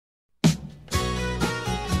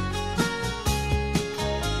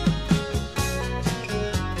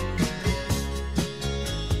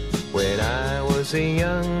was a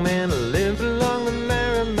young man who lived along the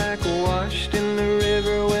Merrimack, washed in the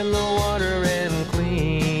river when the water ran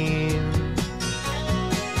clean.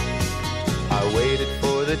 I waited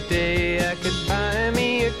for the day I could buy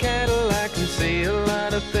me a Cadillac and see a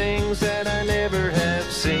lot of things that I never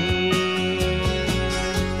have seen.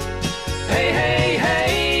 Hey, hey,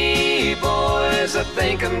 hey, boys, I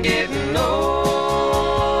think I'm getting old,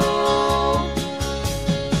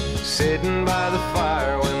 sitting by the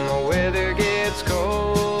fire when the weather gets cold.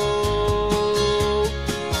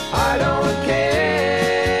 I don't care,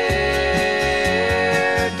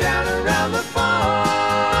 down around the farm,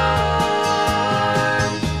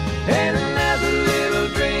 and another little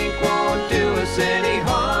drink won't do us any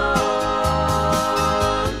harm.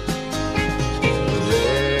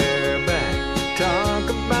 They're back, talk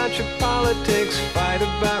about your politics, fight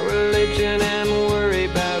about religion and worry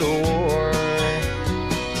about war.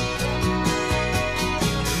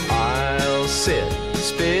 Sit,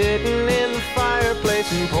 spitting in the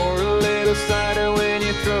fireplace and pour a little cider when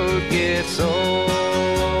your throat gets sore.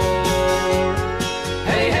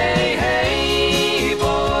 Hey, hey, hey,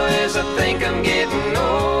 boys, I think I'm getting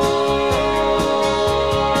old,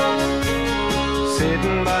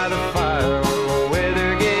 sitting by the fire when the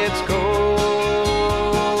weather gets cold.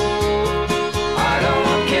 I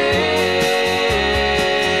don't care,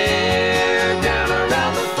 down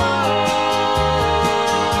around the farm,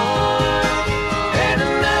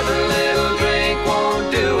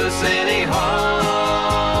 any harm.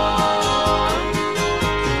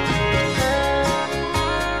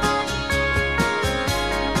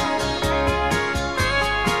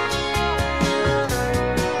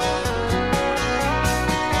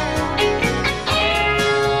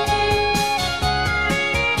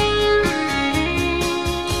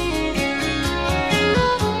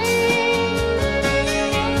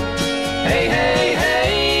 Hey, hey,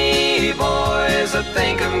 hey, boys, I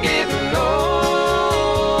think I'm getting old,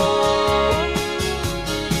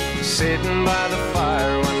 sitting by the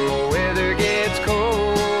fire when the weather gets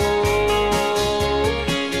cold.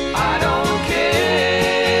 I don't care,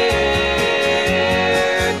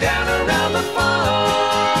 down around the farm,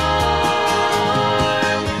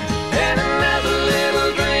 and another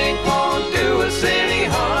little drink won't do us any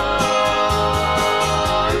harm.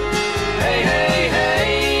 Hey, hey,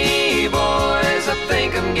 hey, boys, I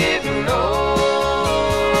think I'm getting old,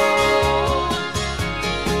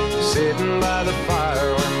 sitting by the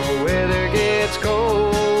fire when the weather gets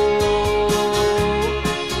cold.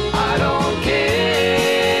 I don't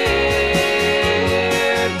care,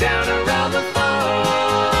 down around the farm,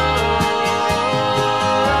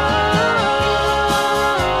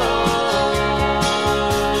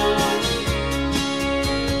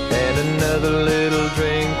 and another little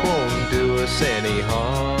drink won't do us any